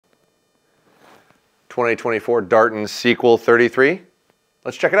2024 Darton Sequel 33.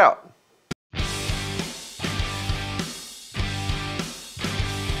 Let's check it out.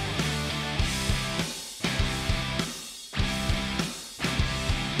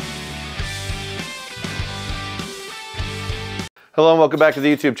 Hello and welcome back to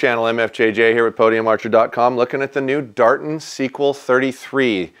the YouTube channel. MFJJ here with podiumarcher.com, looking at the new Darton Sequel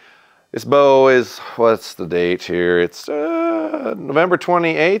 33. This bow is, what's the date here? It's November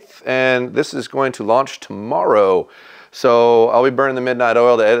 28th, and this is going to launch tomorrow. So I'll be burning the midnight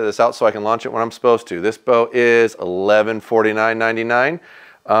oil to edit this out so I can launch it when I'm supposed to. This bow is $1149.99.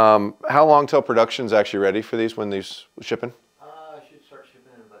 How long till production's actually ready for these, when these shipping? Should start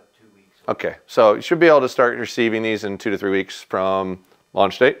shipping in about 2 weeks. Okay, so you should be able to start receiving these in 2 to 3 weeks from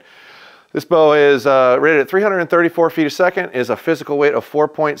launch date. This bow is rated at 334 feet a second, is a physical weight of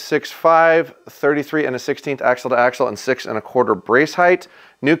 4.65, 33 1/16 axle to axle, and 6 1/4 brace height.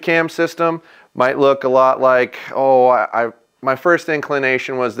 New cam system, might look a lot like, my first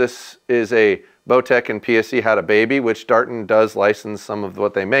inclination was this is a Bowtech and PSC had a baby, which Darton does license some of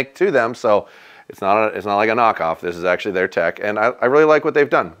what they make to them, so it's not like a knockoff. This is actually their tech, and I really like what they've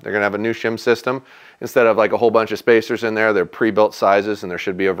done. They're gonna have a new shim system. Instead of like a whole bunch of spacers in there, they're pre-built sizes, and there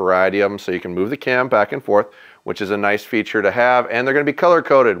should be a variety of them, so you can move the cam back and forth, which is a nice feature to have. And they're gonna be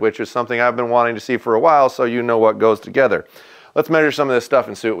color-coded, which is something I've been wanting to see for a while, so you know what goes together. Let's measure some of this stuff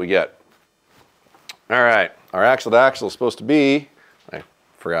and see what we get. All right, our axle to axle is supposed to be, I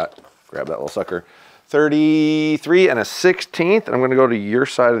forgot, grab that little sucker, 33 1/16, and I'm gonna go to your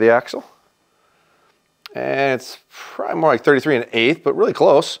side of the axle. And it's probably more like 33 1/8, but really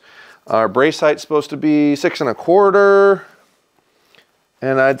close. Our brace height's supposed to be 6 1/4.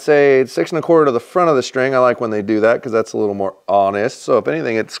 And I'd say 6 1/4 to the front of the string. I like when they do that because that's a little more honest. So if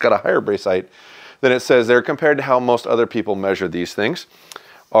anything, it's got a higher brace height than it says there compared to how most other people measure these things.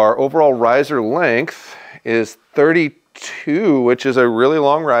 Our overall riser length is 32, which is a really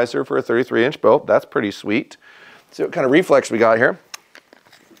long riser for a 33-inch bow. That's pretty sweet. Let's see what kind of reflex we got here.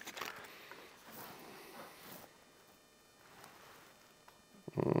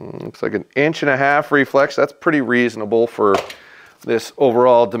 Looks like 1.5 inch reflex. That's pretty reasonable for this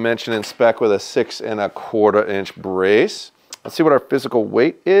overall dimension and spec with a 6 1/4 inch brace. Let's see what our physical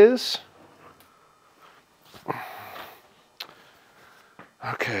weight is.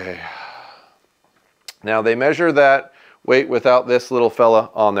 Okay. Now they measure that weight without this little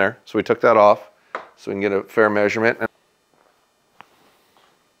fella on there. So we took that off so we can get a fair measurement.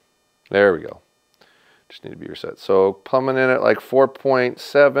 There we go. Just need to be reset. So coming in at like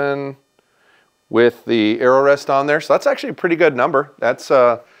 4.7 with the arrow rest on there. So that's actually a pretty good number. That's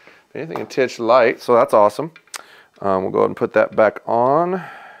anything a titch light, so that's awesome. We'll go ahead and put that back on.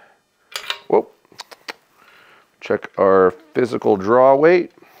 Whoa. Check our physical draw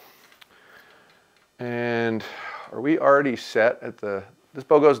weight. And are we already set at the, this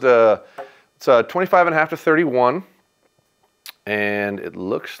bow goes to, it's 25 1/2 to 31. And it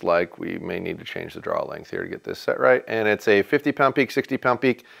looks like we may need to change the draw length here to get this set right. And it's a 50-pound peak, 60-pound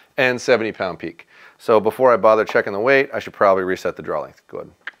peak, and 70-pound peak. So before I bother checking the weight, I should probably reset the draw length. Go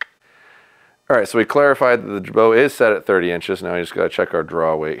ahead. All right, so we clarified that the bow is set at 30 inches. Now I just got to check our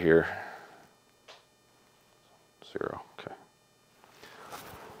draw weight here. 0, okay.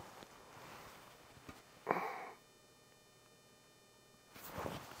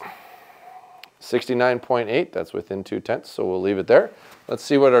 69.8, that's within 2/10, so we'll leave it there. Let's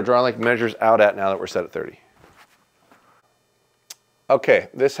see what our draw length measures out at now that we're set at 30. Okay,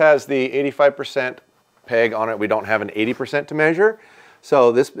 this has the 85% peg on it. We don't have an 80% to measure.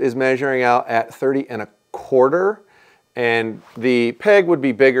 So this is measuring out at 30 1/4, and the peg would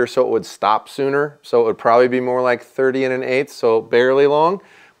be bigger so it would stop sooner. So it would probably be more like 30 1/8, so barely long.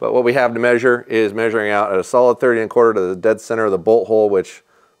 But what we have to measure is measuring out at a solid 30 1/4 to the dead center of the bolt hole, which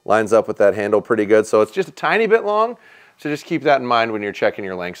lines up with that handle pretty good. So it's just a tiny bit long. So just keep that in mind when you're checking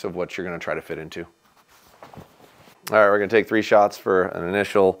your lengths of what you're going to try to fit into. All right, we're going to take 3 shots for an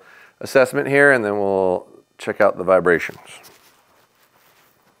initial assessment here, and then we'll check out the vibrations.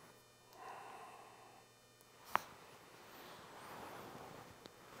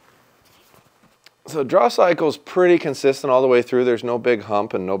 So draw cycle is pretty consistent all the way through. There's no big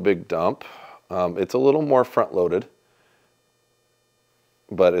hump and no big dump. It's a little more front loaded,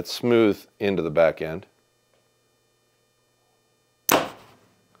 but it's smooth into the back end.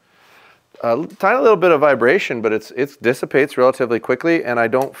 A tiny little bit of vibration, but it dissipates relatively quickly, and I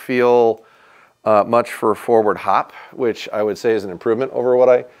don't feel much for forward hop, which I would say is an improvement over what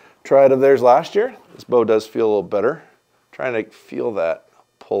I tried of theirs last year. This bow does feel a little better. I'm trying to feel that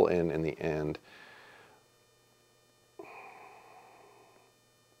pull in the end.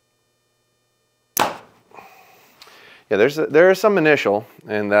 Yeah, there is some initial,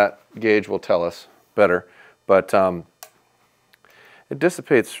 and that gauge will tell us better, but it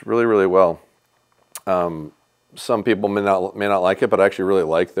dissipates really, really well. Some people may not like it, but I actually really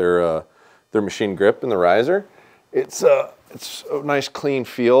like their machine grip in the riser. It's a nice clean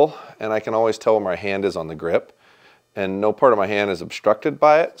feel, and I can always tell where my hand is on the grip, and no part of my hand is obstructed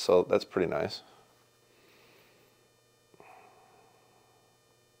by it, so that's pretty nice.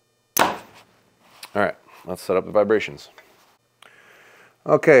 All right, let's set up the vibrations.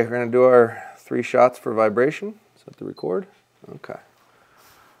 Okay, we're going to do our 3 shots for vibration. Set the record. Okay.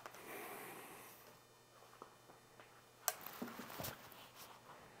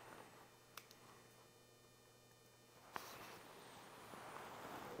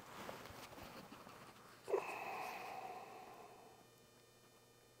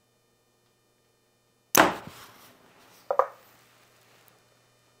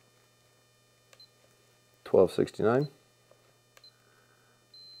 $12.69.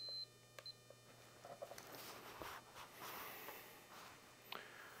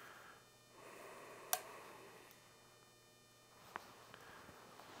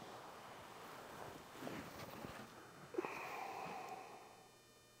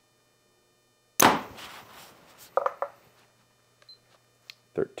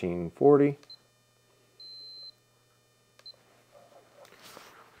 $13.40.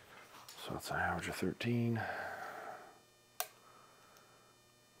 So it's an average of 13.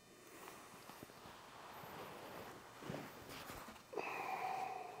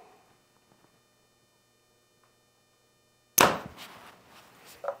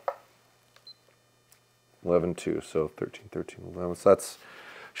 $11.2, so 13, 13, 11. So that's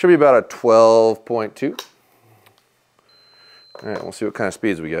should be about a 12.2. All right, we'll see what kind of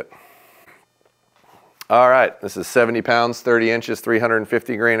speeds we get. All right, this is 70 pounds, 30 inches,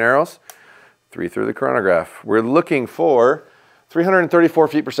 350 grain arrows. 3 through the chronograph. We're looking for 334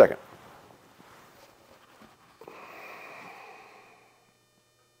 feet per second.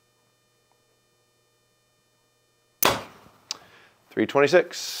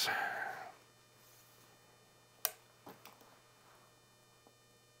 $326.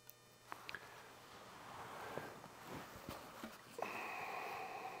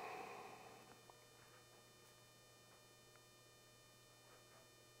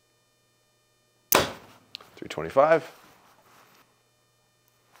 $325.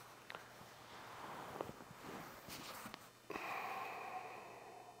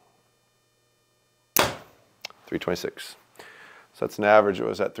 $326. So that's an average. It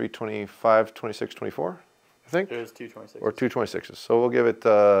was at 325, 26, 24, I think. It was 226. Or 226s. So we'll give it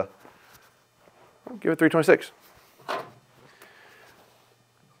 326. All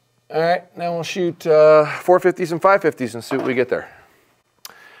right, now we'll shoot 450s and 550s and see what we get there.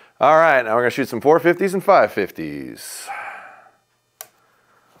 All right, now we're gonna shoot some 450s and 550s.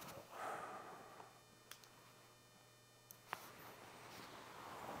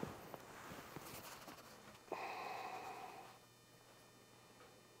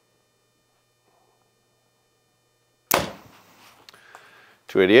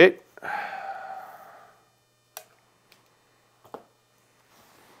 $288.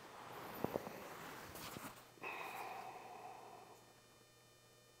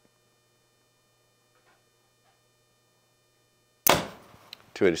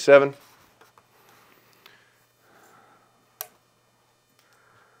 $287.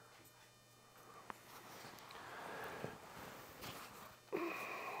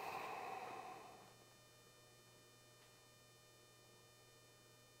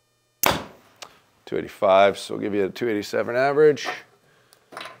 $285, so we'll give you a 287 average.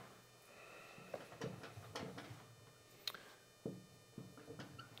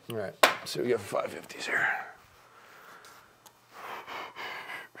 All right, so we get 550s here.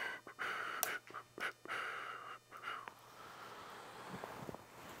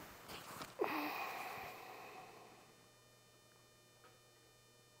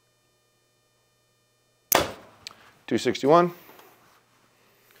 $261.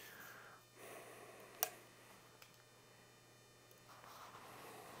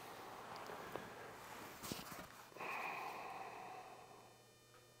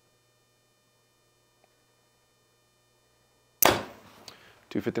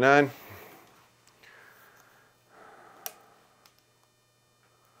 $259.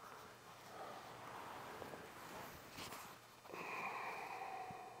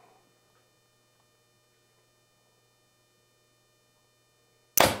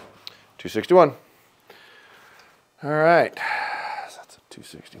 $261. All right, so that's a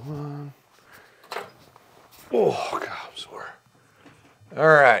 261. Oh, God, I'm sore. All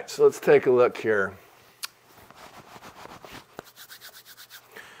right, so let's take a look here.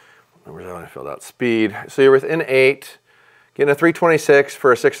 Where's that one I filled out? Speed. So you're within 8, getting a 326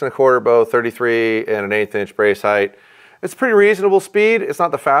 for a 6 1/4 bow, 33 and an 1/8 inch brace height. It's pretty reasonable speed. It's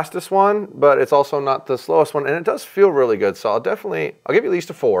not the fastest one, but it's also not the slowest one, and it does feel really good. So I'll give you at least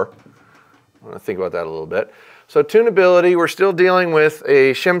a 4. I'm gonna think about that a little bit. So tunability, we're still dealing with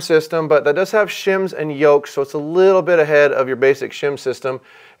a shim system, but that does have shims and yokes, so it's a little bit ahead of your basic shim system.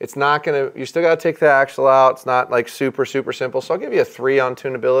 It's not gonna, you still gotta take the axle out. It's not like super simple, so I'll give you a 3 on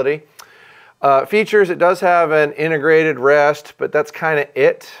tunability. Features, it does have an integrated rest, but that's kind of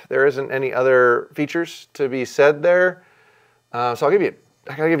it. There isn't any other features to be said there. So I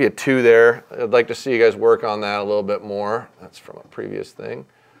gotta give you a 2 there. I'd like to see you guys work on that a little bit more. That's from a previous thing.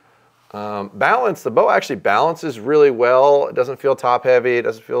 Balance, the bow actually balances really well. It doesn't feel top heavy. It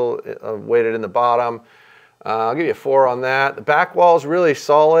doesn't feel weighted in the bottom. I'll give you a 4 on that. The back wall is really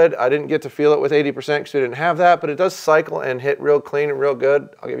solid. I didn't get to feel it with 80% because we didn't have that, but it does cycle and hit real clean and real good.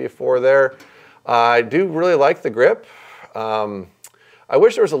 I'll give you a 4 there. I do really like the grip. I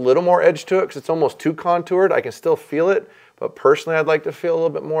wish there was a little more edge to it because it's almost too contoured. I can still feel it, but personally I'd like to feel a little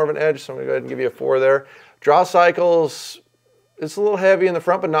bit more of an edge, so I'm gonna go ahead and give you a 4 there. Draw cycles, it's a little heavy in the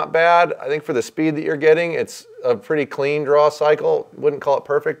front, but not bad. I think for the speed that you're getting, it's a pretty clean draw cycle. Wouldn't call it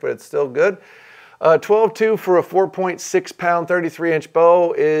perfect, but it's still good. 12.2 for a 4.6 pound, 33 inch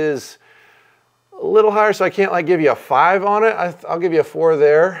bow is a little higher, so I can't like give you a 5 on it. I'll give you a 4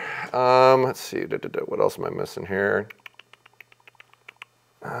 there. Let's see, what else am I missing here?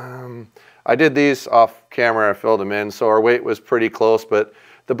 I did these off camera, I filled them in, so our weight was pretty close, but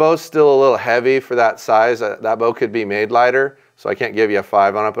the bow's still a little heavy for that size. That bow could be made lighter, so I can't give you a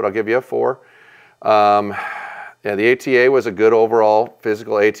 5 on it, but I'll give you a 4. Yeah, the ATA was a good overall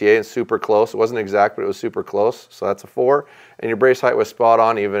physical ATA and super close. It wasn't exact, but it was super close, so that's a 4. And your brace height was spot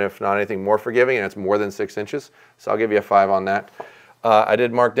on, even if not anything more forgiving, and it's more than 6 inches, so I'll give you a 5 on that. I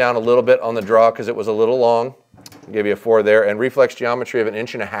did mark down a little bit on the draw because it was a little long. I'll give you a 4 there. And reflex geometry of 1.5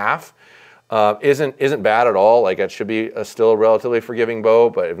 inches isn't bad at all. Like, it should be still a relatively forgiving bow,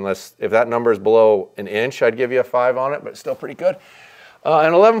 but if that number is below 1 inch, I'd give you a 5 on it, but it's still pretty good.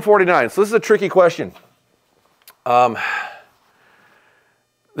 And 1149, so this is a tricky question. There's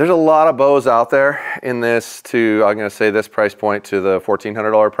a lot of bows out there in this I'm going to say this price point to the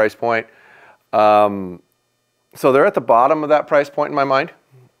 $1,400 price point. So they're at the bottom of that price point in my mind.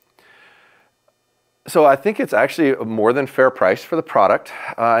 So I think it's actually a more than fair price for the product.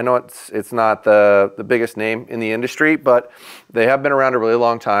 I know it's not the biggest name in the industry, but they have been around a really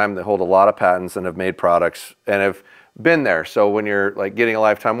long time. They hold a lot of patents and have made products and have been there. So when you're like getting a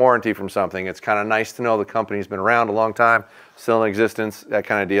lifetime warranty from something, it's kind of nice to know the company's been around a long time, still in existence, that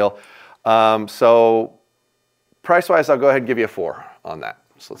kind of deal. So price-wise, I'll go ahead and give you a 4 on that.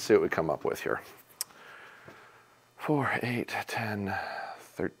 So let's see what we come up with here. 4, 8, 10,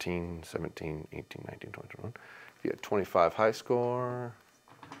 13, 17, 18, 19, 20, 21. You get 25 high score.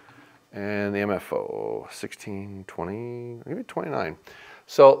 And the MFO, 16, 20, maybe 29.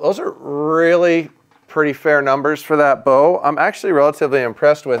 So those are really pretty fair numbers for that bow. I'm actually relatively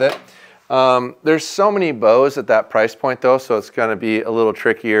impressed with it. There's so many bows at that price point though, so it's gonna be a little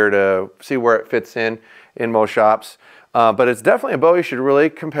trickier to see where it fits in most shops. But it's definitely a bow you should really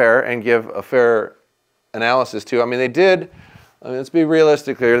compare and give a fair analysis to. I mean, let's be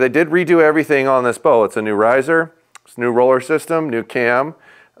realistic here, they did redo everything on this bow. It's a new riser, it's a new roller system, new cam.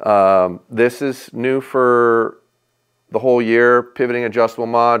 This is new for the whole year, pivoting adjustable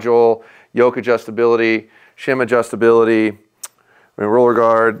module, yoke adjustability, shim adjustability, roller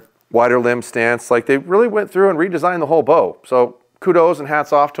guard, wider limb stance. Like, they really went through and redesigned the whole bow. So kudos and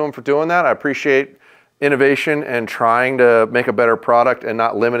hats off to them for doing that. I appreciate innovation and trying to make a better product and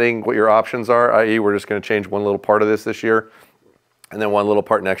not limiting what your options are, i.e. we're just going to change one little part of this year and then one little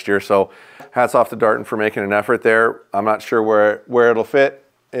part next year. So hats off to Darton for making an effort there. I'm not sure where it'll fit,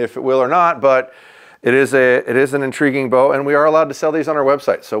 if it will or not, but it is an intriguing bow, and we are allowed to sell these on our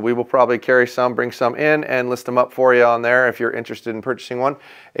website. So we will probably carry some, bring some in, and list them up for you on there if you're interested in purchasing one.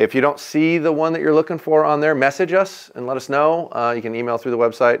 If you don't see the one that you're looking for on there, message us and let us know. You can email through the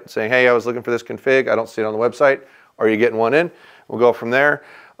website saying, hey, I was looking for this config. I don't see it on the website. Are you getting one in? We'll go from there.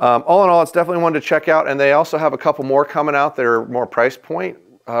 All in all, it's definitely one to check out, and they also have a couple more coming out that are more price point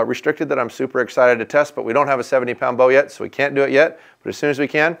restricted that I'm super excited to test, but we don't have a 70-pound bow yet, so we can't do it yet. But as soon as we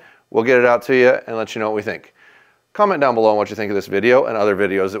can, we'll get it out to you and let you know what we think. Comment down below on what you think of this video and other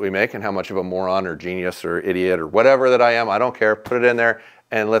videos that we make and how much of a moron or genius or idiot or whatever that I am. I don't care. Put it in there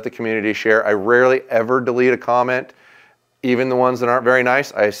and let the community share. I rarely ever delete a comment, even the ones that aren't very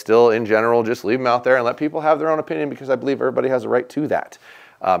nice. I still, in general, just leave them out there and let people have their own opinion because I believe everybody has a right to that.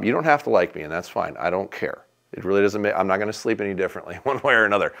 You don't have to like me, and that's fine. I don't care. It really doesn't make, I'm not going to sleep any differently one way or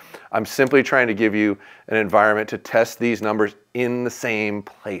another. I'm simply trying to give you an environment to test these numbers in the same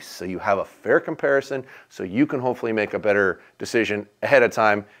place so you have a fair comparison, so you can hopefully make a better decision ahead of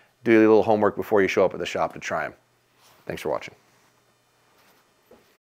time. Do a little homework before you show up at the shop to try them. Thanks for watching.